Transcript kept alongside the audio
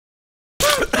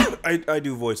I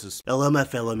do voices. Hello, my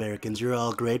fellow Americans. You're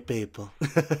all great people.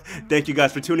 Thank you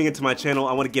guys for tuning into my channel.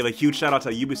 I want to give a huge shout out to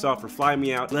Ubisoft for flying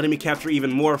me out, letting me capture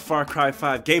even more Far Cry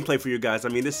 5 gameplay for you guys. I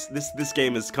mean, this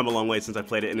game has come a long way since I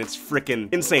played it, and it's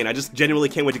freaking insane. I just genuinely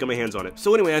can't wait to get my hands on it.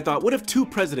 So anyway, I thought, what if two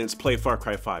presidents play Far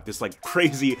Cry 5? This like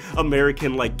crazy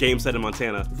American like game set in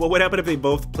Montana. What would happen if they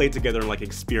both played together and like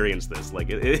experienced this? Like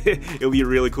it would be a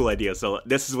really cool idea. So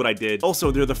this is what I did.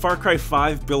 Also, they're the Far Cry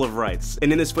 5 Bill of Rights,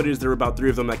 and in this footage there are about 3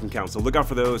 of them I can count. So look out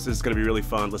for those. This is gonna be really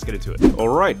fun. Let's get into it. All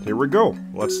right, here we go.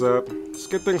 Let's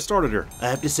get things started here. I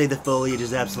have to say the foliage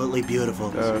is absolutely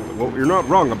beautiful. Well, you're not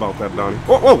wrong about that, Donnie.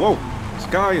 Whoa, whoa, whoa! This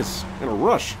guy is in a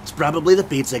rush. It's probably the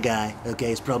pizza guy.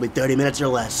 Okay, it's probably 30 minutes or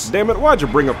less. Damn it! Why'd you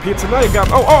bring a pizza? Now you got.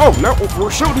 Oh! Now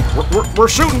we're shooting. We're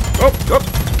shooting.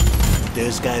 Oh!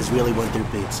 Those guys really want their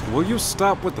pizza. Will you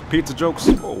stop with the pizza jokes?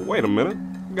 Oh, wait a minute.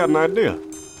 I got an idea.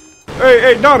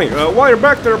 Hey, Donnie, while you're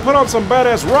back there, put on some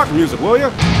badass rock music, will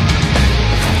you?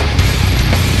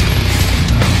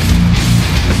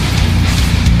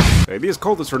 Hey, these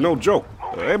cultists are no joke.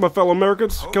 Hey, my fellow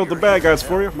Americans, killed the bad guys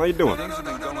for you. How you doing?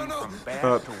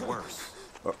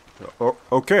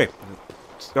 Okay.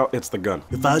 Oh, it's the gun.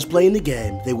 If I was playing the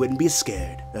game, they wouldn't be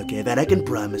scared. Okay, that I can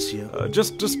promise you.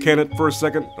 Just can it for a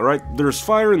second, all right? There's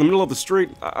fire in the middle of the street.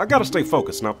 I gotta stay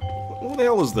focused. Now, what the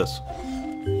hell is this?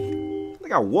 They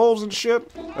got wolves and shit?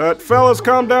 Fellas,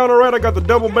 calm down, all right? I got the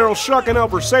double-barrel shotgun out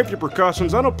for safety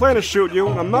precautions. I don't plan to shoot you,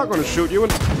 and I'm not gonna shoot you,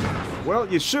 and... Well,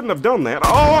 you shouldn't have done that.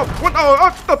 Oh, what?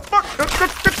 Oh, the fuck?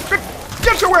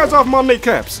 Get your ass off my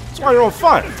kneecaps. That's why you're on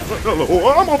fire.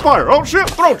 I'm on fire. Oh, shit.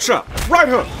 Throat shot. Right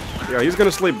hook. Yeah, he's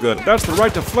gonna sleep good. That's the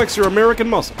right to flex your American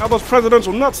muscle. How those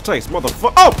presidential nuts taste,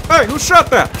 motherfucker? Oh, hey, who shot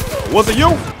that? Was it you?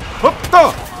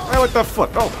 I like that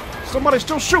foot. Oh, somebody's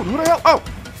still shooting. Who the hell? Oh,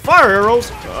 fire arrows.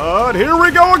 Here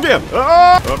we go again.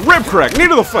 Rib crack. Knee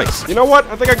to the face. You know what?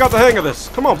 I think I got the hang of this.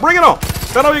 Come on, bring it on.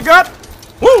 Is that all you got?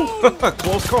 Woo!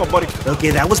 Close call, buddy.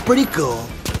 Okay, that was pretty cool.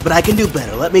 But I can do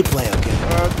better. Let me play, okay?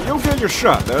 You'll get your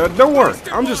shot. Don't worry.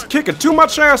 I'm just kicking too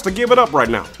much ass to give it up right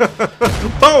now.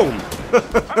 Boom!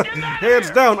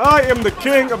 Hands down, I am the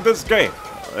king of this game.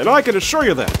 And I can assure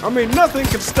you that. I mean, nothing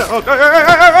can stop.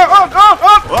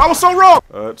 I was so wrong!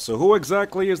 So who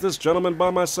exactly is this gentleman by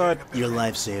my side? Your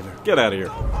lifesaver. Get out of here.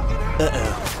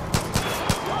 Uh-oh.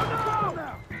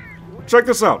 Check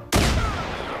this out.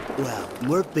 Well,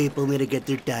 more people need to get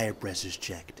their tire pressures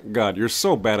checked. God, you're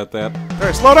so bad at that.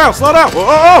 Hey, slow down, slow down!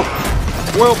 Oh!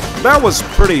 Well, that was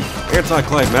pretty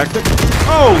anticlimactic.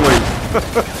 Holy!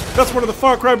 That's one of the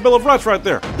Far Cry Bill of Rights right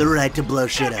there. The right to blow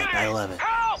shit up. I love it.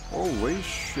 Holy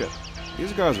shit.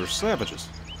 These guys are savages.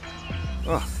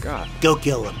 Oh, God. Go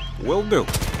kill them. Will do.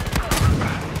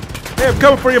 Hey, I'm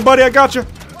coming for you, buddy. I got you.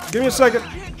 Give me a second.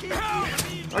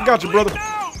 I got you, brother.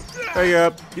 Hey,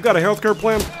 you got a healthcare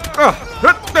plan?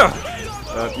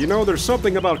 You know, there's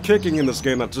something about kicking in this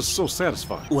game that's just so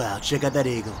satisfying. Wow, check out that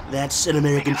eagle. That's an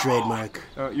American trademark.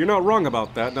 You're not wrong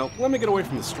about that. Now, let me get away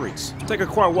from the streets. Take a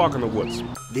quiet walk in the woods.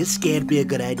 This can't be a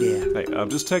good idea. Hey, I'm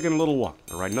just taking a little walk,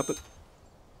 all right? Nothing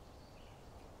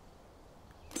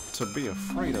to be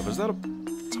afraid of. Is that a...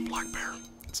 It's a black bear.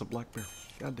 It's a black bear.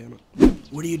 God damn it.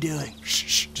 What are you doing?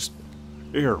 Shh, just...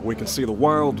 Here, we can see the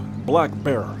wild black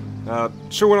bear.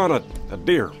 Chewing on a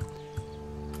deer.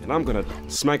 And I'm gonna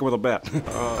smack it with a bat.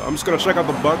 I'm just gonna check out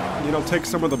the buck, you know, take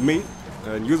some of the meat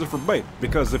and use it for bait.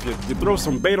 Because if you throw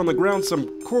some bait on the ground, some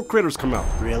cool critters come out.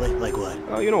 Really? Like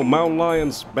what? You know, mountain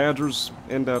lions, badgers,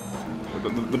 and the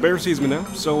bear sees me now,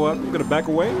 so I'm gonna back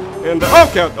away. And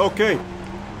okay.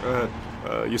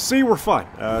 You see, we're fine.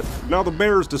 Now the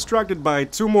bear is distracted by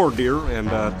 2 more deer, and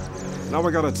now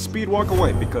we gotta speed walk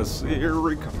away because here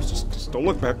he comes. Just don't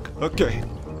look back. Okay.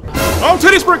 Oh,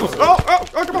 titty sprinkles! Oh,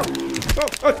 come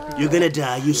on! You're gonna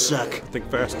die, you suck. Think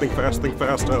fast, think fast, think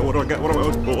fast. What do I got? What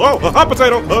am I... Oh, a hot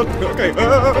potato! Okay.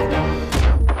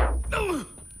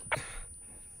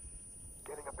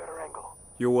 Getting a better angle.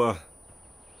 You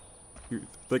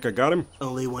think I got him?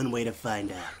 Only one way to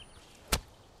find out.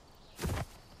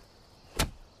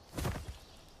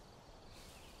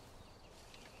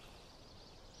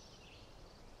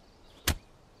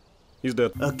 He's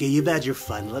dead. Okay, you've had your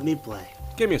fun. Let me play.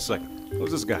 Give me a second. Who's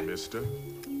this guy? Mister?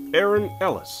 Aaron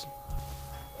Ellis.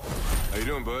 How you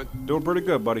doing, bud? Doing pretty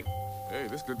good, buddy. Hey,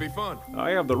 this could be fun.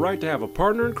 I have the right to have a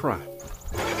partner in crime.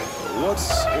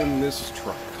 What's in this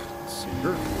truck? Let's see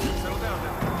here. Settle down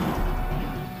now.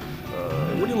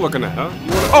 What are you looking at, huh?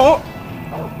 You wanna...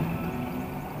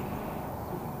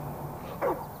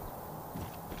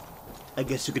 I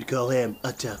guess you could call him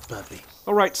a tough puppy.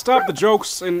 Alright, stop the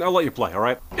jokes and I'll let you play,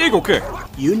 alright? Eagle kick!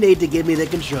 You need to give me the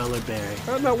controller, Barry.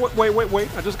 No,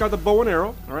 wait. I just got the bow and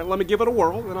arrow. Alright, let me give it a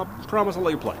whirl, and I promise I'll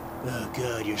let you play. Oh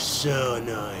god, you're so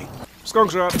annoying.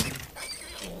 Skunk shot.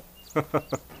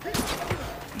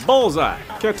 Bullseye.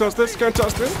 Can't touch this, can't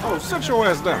touch this. Oh, sit your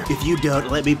ass down. If you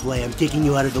don't let me play, I'm kicking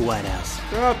you out of the White House.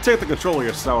 I'll take the controller,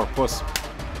 you sour puss.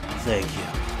 Thank you.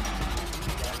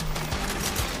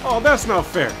 Oh, that's not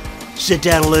fair. Sit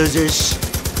down, losers.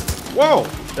 Whoa!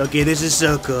 Okay, this is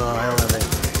so cool. I love it.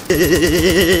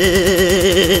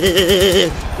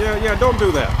 Yeah, don't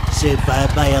do that. Say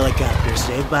bye-bye, helicopter.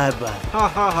 Say bye-bye. Ha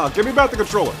ha ha, give me back the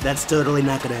controller. That's totally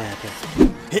not gonna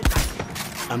happen.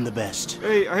 I'm the best.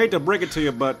 Hey, I hate to break it to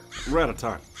you, but we're out of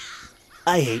time.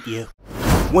 I hate you.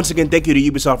 Once again, thank you to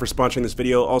Ubisoft for sponsoring this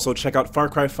video. Also, check out Far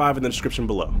Cry 5 in the description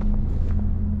below.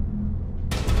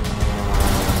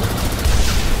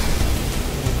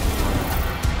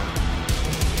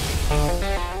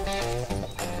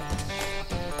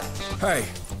 Hey,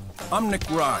 I'm Nick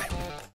Rye.